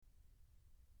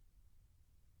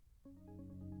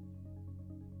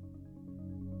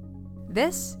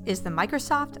This is the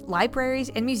Microsoft Libraries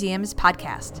and Museums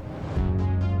podcast,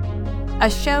 a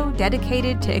show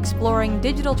dedicated to exploring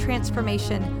digital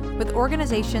transformation with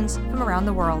organizations from around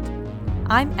the world.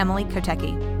 I'm Emily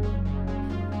Kotecki.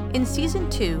 In Season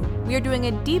 2, we are doing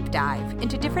a deep dive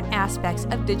into different aspects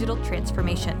of digital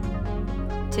transformation.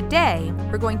 Today,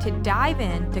 we're going to dive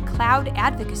into cloud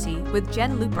advocacy with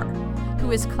Jen Looper,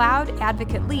 who is Cloud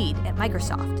Advocate Lead at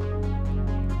Microsoft.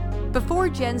 Before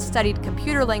Jen studied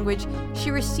computer language,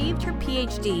 she received her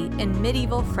PhD in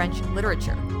medieval French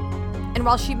literature. And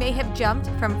while she may have jumped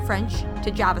from French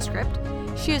to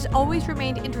JavaScript, she has always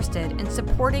remained interested in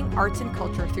supporting arts and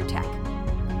culture through tech.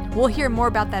 We'll hear more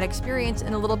about that experience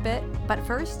in a little bit, but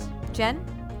first, Jen,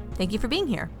 thank you for being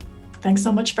here. Thanks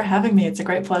so much for having me. It's a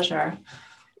great pleasure.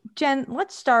 Jen,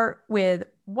 let's start with,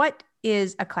 what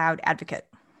is a cloud advocate?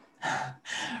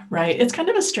 Right. It's kind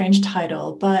of a strange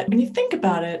title, but when you think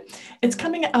about it, it's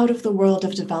coming out of the world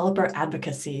of developer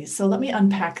advocacy. So let me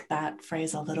unpack that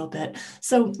phrase a little bit.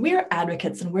 So we are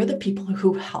advocates and we're the people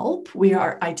who help. We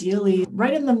are ideally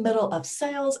right in the middle of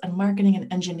sales and marketing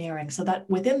and engineering. So that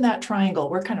within that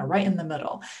triangle, we're kind of right in the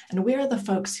middle. And we are the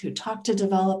folks who talk to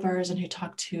developers and who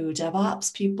talk to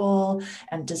DevOps people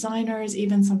and designers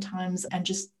even sometimes, and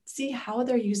just see how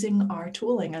they're using our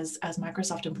tooling as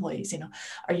Microsoft employees.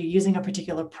 Are you using a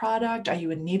particular product? Are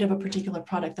you in need of a particular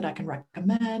product that I can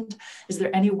recommend? Is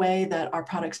there any way that our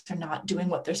products are not doing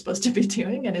what they're supposed to be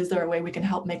doing? And is there a way we can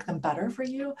help make them better for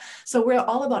you? So we're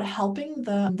all about helping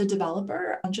the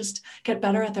developer just get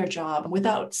better at their job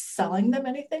without selling them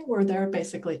anything. We're there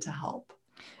basically to help.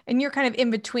 And you're kind of in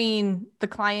between the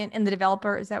client and the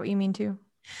developer. Is that what you mean too?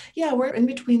 Yeah, we're in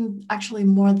between actually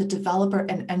more the developer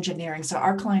and engineering. So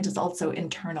our client is also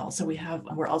internal. So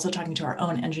we're also talking to our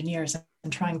own engineers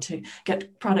and trying to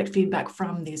get product feedback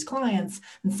from these clients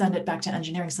and send it back to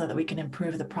engineering so that we can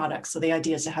improve the product. So the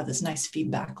idea is to have this nice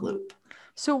feedback loop.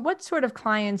 So what sort of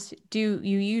clients do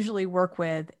you usually work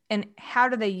with, and how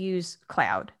do they use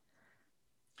cloud?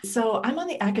 So I'm on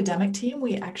the academic team.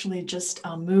 We actually just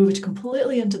moved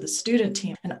completely into the student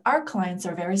team, and our clients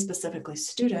are very specifically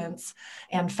students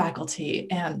and faculty.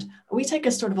 And we take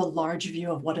a sort of a large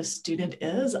view of what a student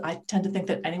is. I tend to think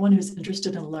that anyone who's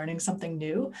interested in learning something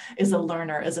new is a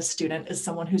learner, is a student, is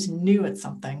someone who's new at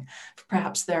something.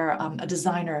 Perhaps they're a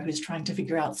designer who's trying to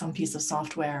figure out some piece of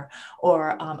software,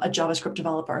 or a JavaScript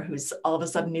developer who's all of a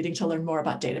sudden needing to learn more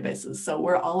about databases. So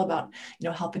we're all about,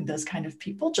 helping those kind of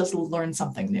people just learn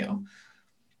something new.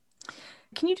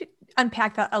 Can you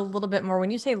unpack that a little bit more?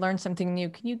 When you say learn something new,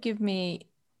 can you give me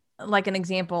like an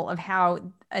example of how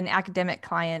an academic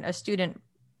client, a student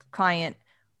client,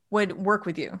 would work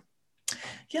with you?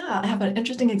 Yeah, I have an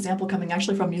interesting example coming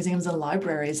actually from museums and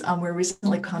libraries. We're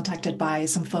recently contacted by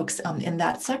some folks in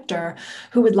that sector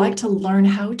who would like to learn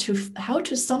how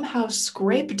to somehow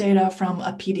scrape data from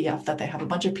a PDF that they have, a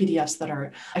bunch of PDFs that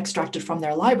are extracted from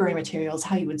their library materials,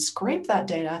 how you would scrape that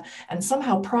data and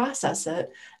somehow process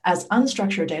it as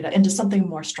unstructured data into something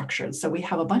more structured. So we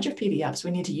have a bunch of PDFs. We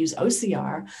need to use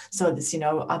OCR, so this,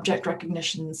 object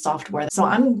recognition software. So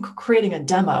I'm creating a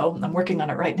demo. I'm working on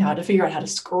it right now to figure out how to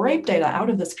scrape data out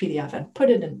of this PDF and put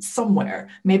it in somewhere.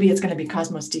 Maybe it's going to be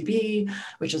Cosmos DB,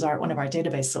 which is one of our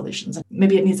database solutions.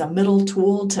 Maybe it needs a middle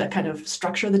tool to kind of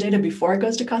structure the data before it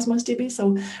goes to Cosmos DB.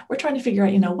 So we're trying to figure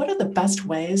out, what are the best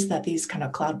ways that these kind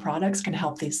of cloud products can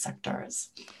help these sectors.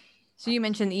 So you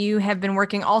mentioned that you have been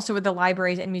working also with the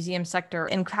libraries and museum sector,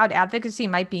 and cloud advocacy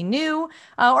might be new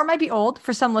or might be old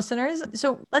for some listeners.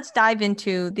 So let's dive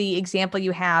into the example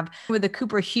you have with the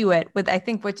Cooper Hewitt, with I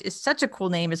think which is such a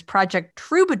cool name, is Project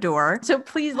Troubadour. So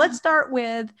please, let's start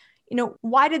with,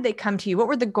 why did they come to you? What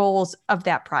were the goals of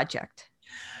that project?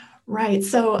 Right.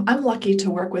 So I'm lucky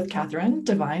to work with Catherine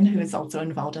Devine, who is also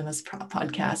involved in this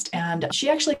podcast. And she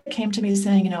actually came to me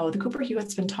saying, the Cooper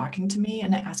Hewitt's been talking to me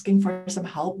and asking for some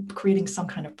help creating some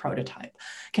kind of prototype.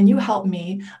 Can you help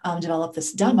me develop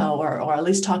this demo, or at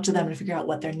least talk to them and figure out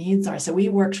what their needs are? So we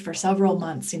worked for several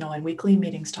months, in weekly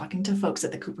meetings, talking to folks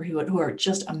at the Cooper Hewitt who are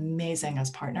just amazing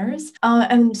as partners.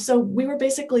 And so we were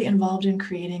basically involved in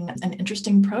creating an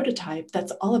interesting prototype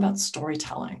that's all about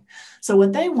storytelling. So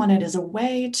what they wanted is a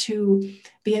way to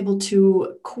be able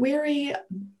to query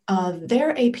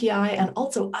their API and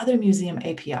also other museum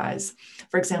APIs.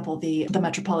 For example, the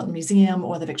Metropolitan Museum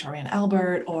or the Victoria and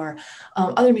Albert or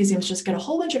other museums just get a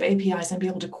whole bunch of APIs and be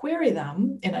able to query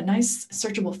them in a nice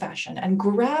searchable fashion and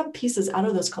grab pieces out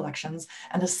of those collections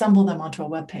and assemble them onto a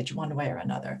web page one way or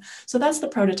another. So that's the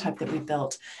prototype that we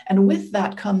built. And with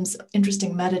that comes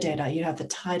interesting metadata. You have the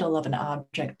title of an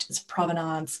object, its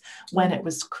provenance, when it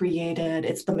was created,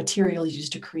 it's the material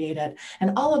used to create it. And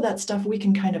And all of that stuff we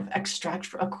can kind of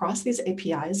extract across these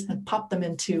APIs and pop them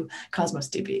into Cosmos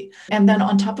DB. And then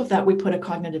on top of that, we put a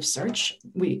cognitive search.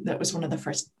 That was one of the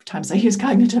first times I used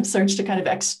cognitive search to kind of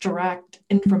extract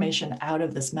information out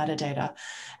of this metadata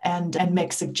and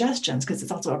make suggestions, because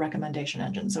it's also a recommendation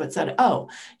engine. So it said, oh,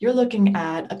 you're looking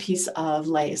at a piece of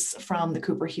lace from the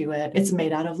Cooper Hewitt. It's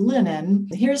made out of linen.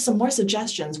 Here's some more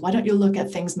suggestions. Why don't you look at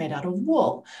things made out of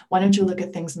wool? Why don't you look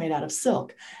at things made out of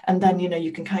silk? And then,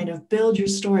 you can kind of build your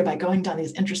story by going down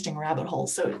these interesting rabbit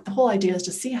holes. So the whole idea is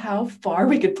to see how far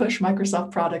we could push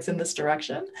Microsoft products in this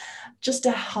direction, just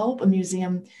to help a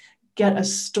museum get a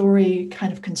story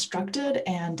kind of constructed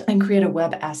and create a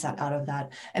web asset out of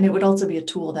that. And it would also be a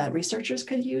tool that researchers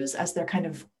could use as they're kind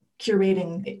of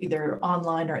curating either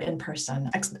online or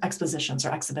in-person expositions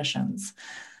or exhibitions.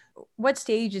 What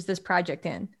stage is this project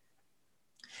in?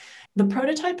 The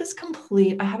prototype is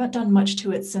complete. I haven't done much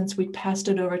to it since we passed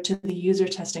it over to the user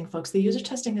testing folks. The user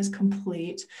testing is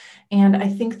complete. And I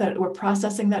think that we're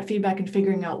processing that feedback and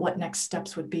figuring out what next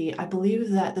steps would be. I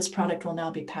believe that this product will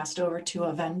now be passed over to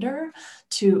a vendor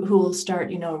who will start,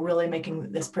 really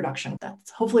making this production.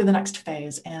 That's hopefully the next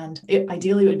phase. And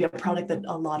ideally, it would be a product that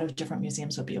a lot of different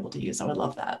museums would be able to use. I would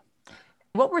love that.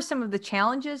 What were some of the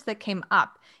challenges that came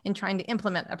up in trying to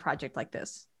implement a project like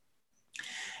this?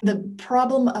 The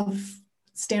problem of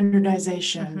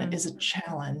standardization is a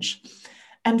challenge.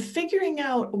 And figuring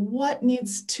out what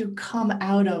needs to come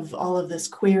out of all of this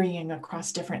querying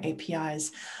across different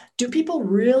APIs. Do people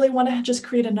really want to just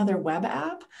create another web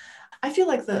app? I feel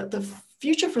like the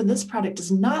future for this product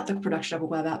is not the production of a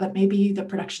web app, but maybe the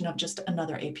production of just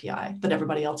another API that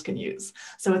everybody else can use.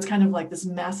 So it's kind of like this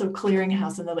massive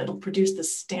clearinghouse, and then it'll produce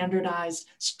this standardized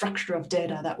structure of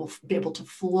data that will be able to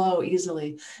flow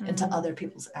easily into other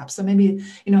people's apps. So maybe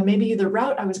the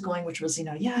route I was going, which was,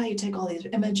 you take all these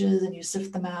images and you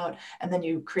sift them out, and then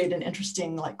you create an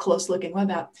interesting, like close looking web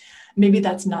app. Maybe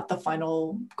that's not the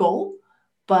final goal,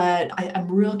 but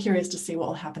I'm real curious to see what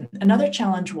will happen. Another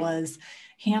challenge was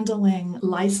handling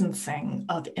licensing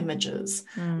of images.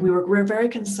 We're very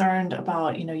concerned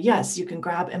about, yes, you can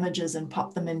grab images and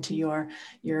pop them into your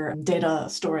data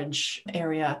storage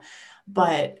area,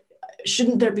 but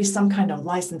shouldn't there be some kind of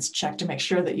license check to make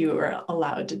sure that you are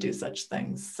allowed to do such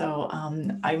things? So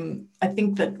I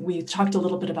think that we talked a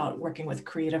little bit about working with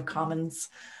Creative Commons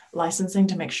licensing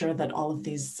to make sure that all of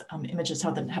these images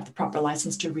have the proper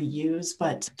license to reuse.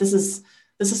 But this is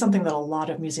something that a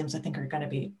lot of museums, I think, are going to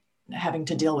be having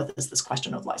to deal with, is this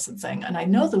question of licensing. And I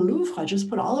know the Louvre just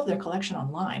put all of their collection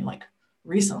online, like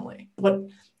recently.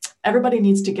 Everybody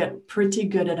needs to get pretty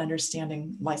good at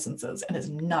understanding licenses, and it's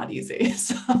not easy.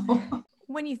 So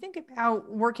when you think about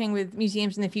working with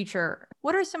museums in the future,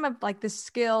 what are some of the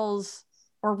skills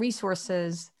or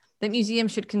resources that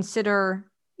museums should consider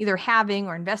either having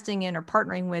or investing in or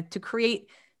partnering with to create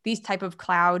these type of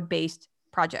cloud-based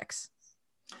projects?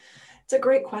 It's a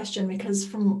great question, because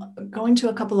from going to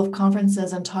a couple of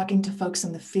conferences and talking to folks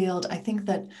in the field, I think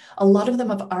that a lot of them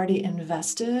have already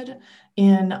invested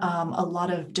in a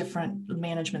lot of different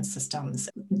management systems.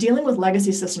 Dealing with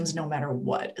legacy systems, no matter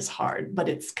what, is hard, but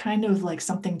it's kind of like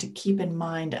something to keep in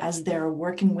mind as they're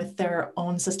working with their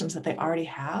own systems that they already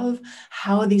have,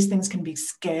 how these things can be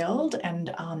scaled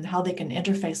and how they can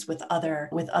interface with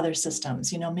other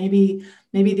systems.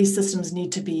 Maybe these systems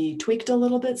need to be tweaked a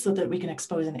little bit so that we can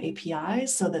expose an API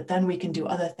so that then we can do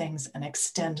other things and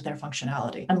extend their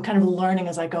functionality. I'm kind of learning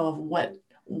as I go of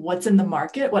what's in the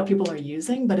market, what people are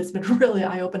using, but it's been really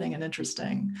eye-opening and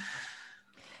interesting.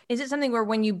 Is it something where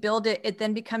when you build it, it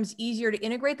then becomes easier to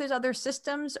integrate those other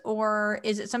systems? Or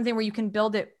is it something where you can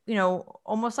build it,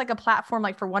 almost like a platform,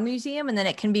 like for one museum, and then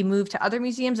it can be moved to other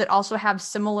museums that also have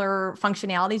similar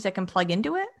functionalities that can plug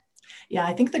into it? Yeah,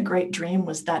 I think the great dream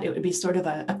was that it would be sort of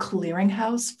a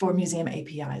clearinghouse for museum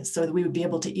APIs, so that we would be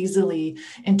able to easily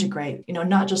integrate,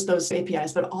 not just those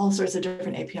APIs, but all sorts of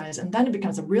different APIs. And then it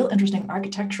becomes a real interesting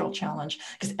architectural challenge,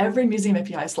 because every museum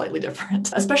API is slightly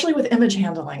different, especially with image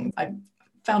handling. I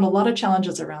found a lot of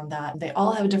challenges around that. They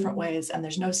all have different ways, and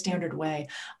there's no standard way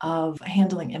of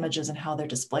handling images and how they're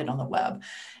displayed on the web.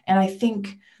 And I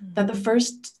think that the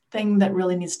first thing that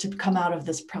really needs to come out of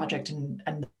this project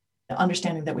and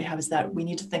understanding that we have is that we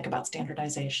need to think about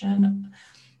standardization.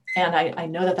 And I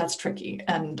know that that's tricky,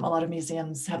 and a lot of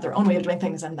museums have their own way of doing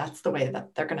things, and that's the way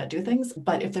that they're going to do things.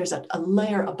 But if there's a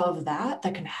layer above that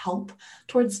can help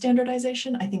towards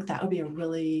standardization, I think that would be a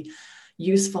really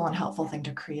useful and helpful thing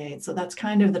to create. So that's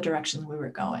kind of the direction we were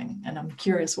going, and I'm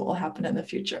curious what will happen in the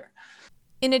future.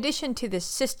 In addition to the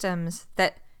systems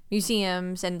that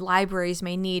museums and libraries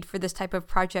may need for this type of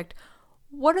project,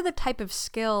 what are the type of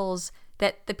skills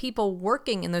that the people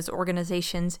working in those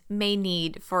organizations may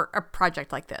need for a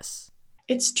project like this?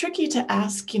 It's tricky to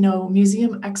ask,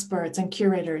 museum experts and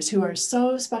curators who are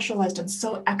so specialized and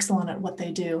so excellent at what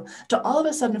they do to all of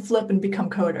a sudden flip and become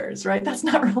coders, right? That's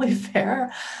not really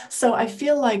fair. So I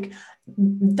feel like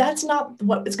that's not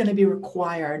what is going to be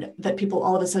required, that people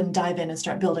all of a sudden dive in and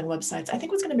start building websites. I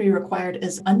think what's going to be required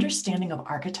is understanding of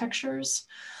architectures.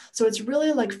 So it's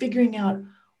really like figuring out,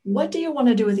 what do you want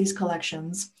to do with these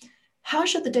collections? How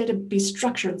should the data be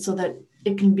structured so that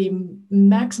it can be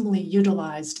maximally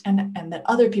utilized and that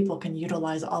other people can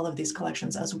utilize all of these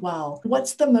collections as well?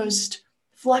 What's the most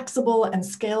flexible and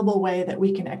scalable way that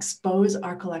we can expose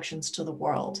our collections to the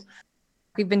world?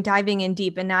 We've been diving in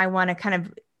deep, and now I want to kind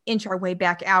of inch our way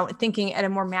back out, thinking at a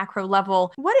more macro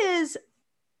level. What is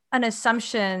an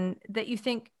assumption that you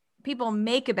think people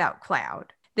make about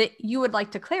cloud that you would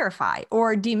like to clarify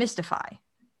or demystify?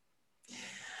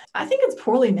 I think it's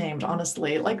poorly named,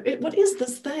 honestly. What is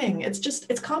this thing?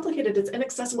 It's complicated, it's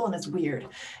inaccessible, and it's weird.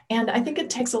 And I think it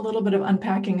takes a little bit of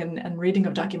unpacking and reading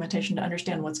of documentation to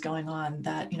understand what's going on,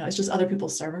 that, it's just other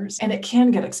people's servers, and it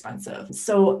can get expensive.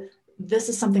 So this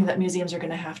is something that museums are going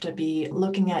to have to be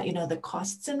looking at, the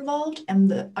costs involved. And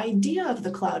the idea of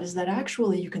the cloud is that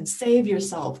actually you can save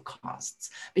yourself costs,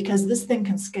 because this thing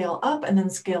can scale up and then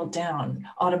scale down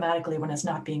automatically when it's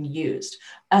not being used,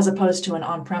 as opposed to an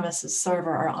on-premises server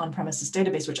or on-premises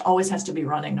database, which always has to be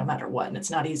running no matter what. And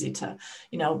it's not easy to,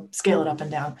 scale it up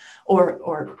and down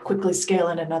or quickly scale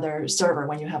in another server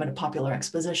when you have a popular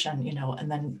exposition,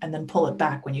 and then pull it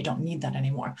back when you don't need that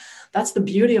anymore. That's the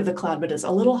beauty of the cloud, but it's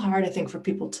a little hard, I think, for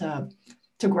people to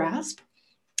grasp.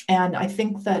 And I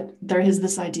think that there is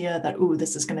this idea that,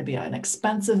 this is going to be an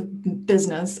expensive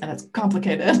business and it's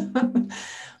complicated.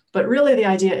 But really the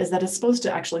idea is that it's supposed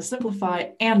to actually simplify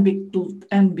and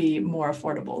be more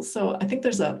affordable. So I think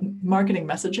there's a marketing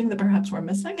messaging that perhaps we're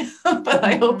missing, but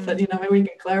I hope that, maybe we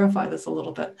can clarify this a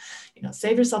little bit.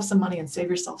 Save yourself some money and save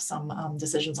yourself some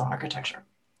decisions on architecture.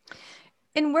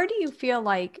 And where do you feel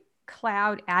like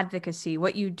cloud advocacy,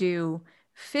 what you do,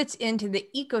 fits into the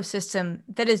ecosystem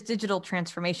that is digital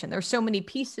transformation? There's so many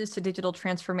pieces to digital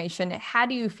transformation. How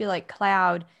do you feel like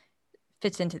cloud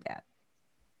fits into that?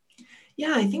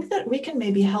 Yeah, I think that we can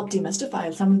maybe help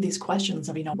demystify some of these questions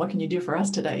of, what can you do for us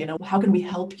today? How can we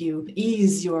help you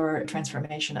ease your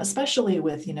transformation, especially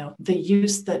with, the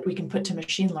use that we can put to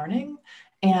machine learning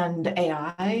and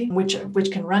AI,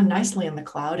 which can run nicely in the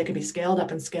cloud. It can be scaled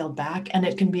up and scaled back. And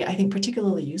it can be, I think,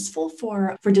 particularly useful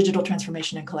for digital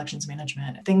transformation and collections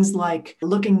management. Things like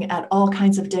looking at all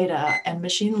kinds of data, and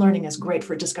machine learning is great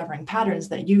for discovering patterns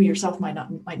that you yourself might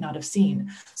not have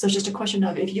seen. So it's just a question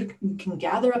of, if you can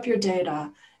gather up your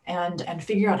data and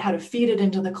figure out how to feed it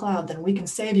into the cloud, then we can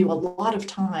save you a lot of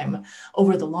time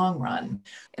over the long run.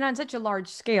 And on such a large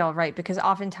scale, right? Because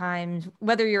oftentimes,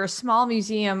 whether you're a small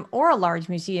museum or a large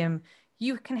museum,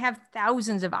 you can have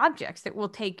thousands of objects that will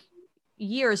take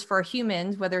years for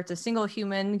humans, whether it's a single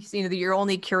human, your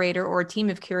only curator, or a team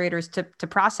of curators to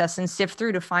process and sift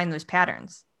through to find those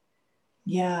patterns.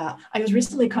 Yeah, I was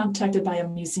recently contacted by a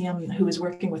museum who is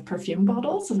working with perfume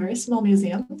bottles, a very small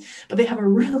museum, but they have a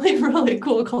really, really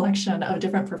cool collection of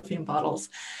different perfume bottles.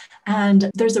 And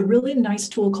there's a really nice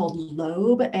tool called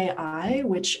Lobe AI,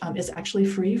 which is actually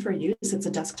free for use. It's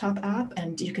a desktop app,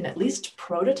 and you can at least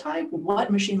prototype what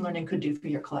machine learning could do for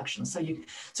your collection. So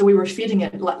we were feeding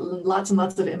it lots and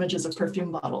lots of images of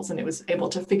perfume bottles, and it was able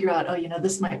to figure out,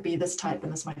 this might be this type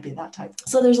and this might be that type.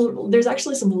 So there's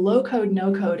actually some low code,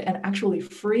 no code, and actually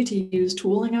free to use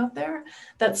tooling out there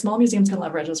that small museums can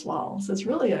leverage as well. So it's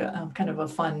really a kind of a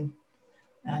fun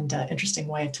and interesting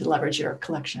way to leverage your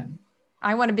collection.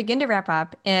 I want to begin to wrap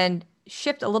up and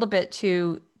shift a little bit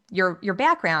to your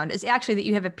background. Is actually that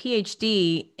you have a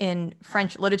PhD in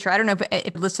French literature. I don't know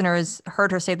if listeners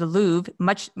heard her say the Louvre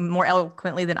much more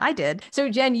eloquently than I did. So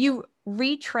Jen, you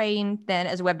retrained then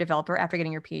as a web developer after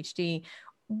getting your PhD.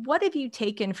 What have you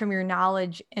taken from your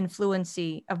knowledge and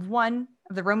fluency of one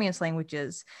of the Romance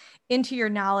languages into your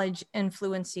knowledge and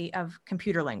fluency of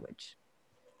computer language?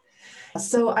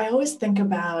 So I always think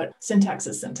about syntax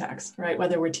as syntax, right?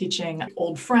 Whether we're teaching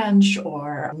Old French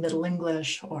or Middle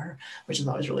English, which is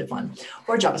always really fun,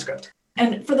 or JavaScript.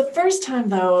 And for the first time,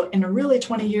 though, in really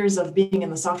 20 years of being in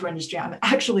the software industry, I'm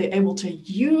actually able to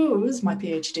use my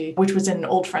PhD, which was in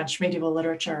Old French medieval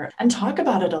literature, and talk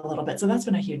about it a little bit. So that's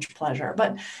been a huge pleasure.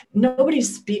 But nobody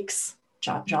speaks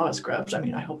JavaScript. I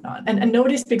mean, I hope not. And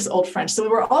nobody speaks Old French. So we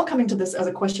were all coming to this as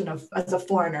a question of, as a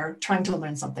foreigner, trying to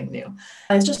learn something new.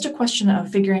 It's just a question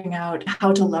of figuring out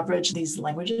how to leverage these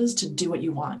languages to do what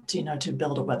you want, to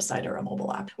build a website or a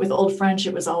mobile app. With Old French,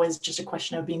 it was always just a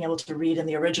question of being able to read in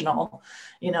the original,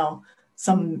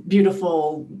 some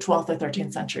beautiful 12th or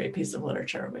 13th century piece of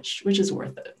literature, which is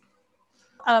worth it.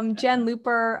 Jen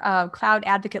Looper, Cloud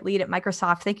Advocate Lead at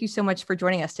Microsoft, thank you so much for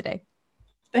joining us today.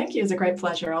 Thank you. It's a great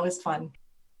pleasure. Always fun.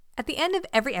 At the end of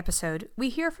every episode, we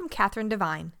hear from Catherine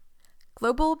Devine,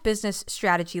 Global Business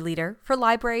Strategy Leader for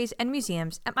Libraries and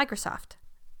Museums at Microsoft.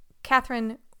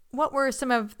 Catherine, what were some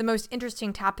of the most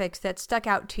interesting topics that stuck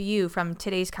out to you from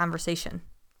today's conversation?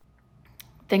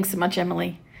 Thanks so much,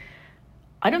 Emily.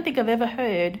 I don't think I've ever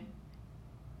heard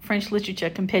French literature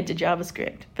compared to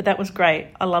JavaScript, but that was great.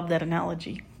 I love that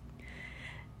analogy.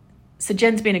 So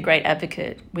Jen's been a great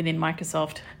advocate within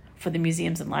Microsoft for the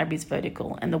museums and libraries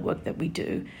vertical and the work that we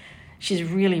do. She's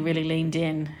really leaned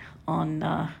in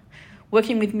on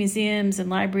working with museums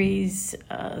and libraries,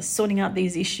 sorting out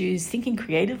these issues, thinking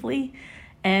creatively,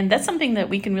 and that's something that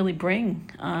we can really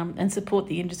bring and support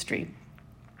the industry.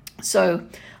 So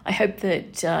I hope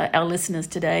that our listeners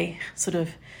today sort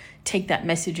of take that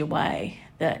message away,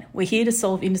 that we're here to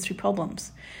solve industry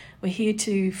problems. We're here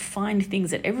to find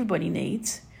things that everybody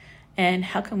needs, and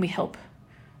how can we help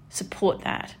support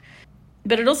that?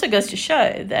 But it also goes to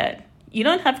show that you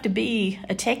don't have to be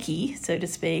a techie, so to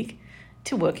speak,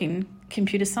 to work in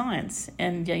computer science.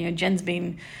 And Jen's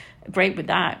been great with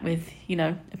that, with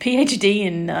a PhD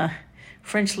in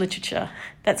French literature.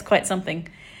 That's quite something.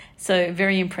 So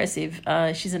very impressive.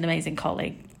 She's an amazing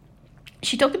colleague.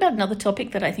 She talked about another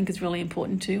topic that I think is really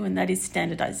important too, and that is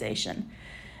standardization.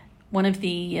 One of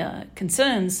the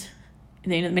concerns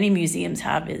many museums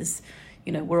have is,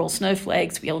 we're all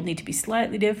snowflakes. We all need to be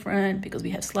slightly different because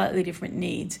we have slightly different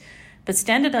needs. But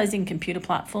standardizing computer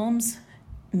platforms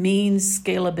means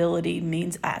scalability,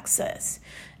 means access,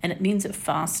 and it means it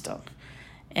faster.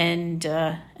 And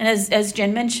as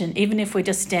Jen mentioned, even if we're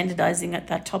just standardizing at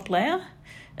that top layer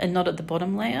and not at the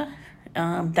bottom layer,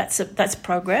 that's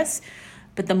progress.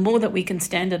 But the more that we can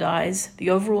standardize,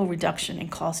 the overall reduction in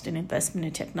cost and investment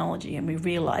in technology, and we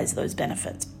realize those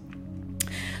benefits.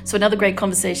 So another great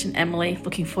conversation, Emily.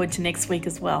 Looking forward to next week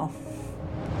as well.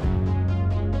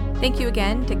 Thank you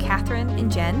again to Catherine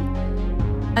and Jen.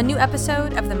 A new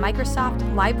episode of the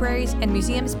Microsoft Libraries and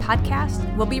Museums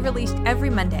podcast will be released every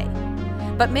Monday.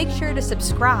 But make sure to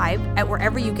subscribe at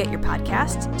wherever you get your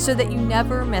podcasts so that you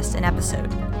never miss an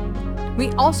episode. We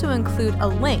also include a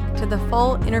link to the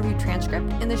full interview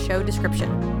transcript in the show description.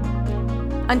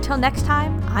 Until next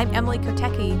time, I'm Emily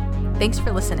Kotecki. Thanks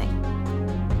for listening.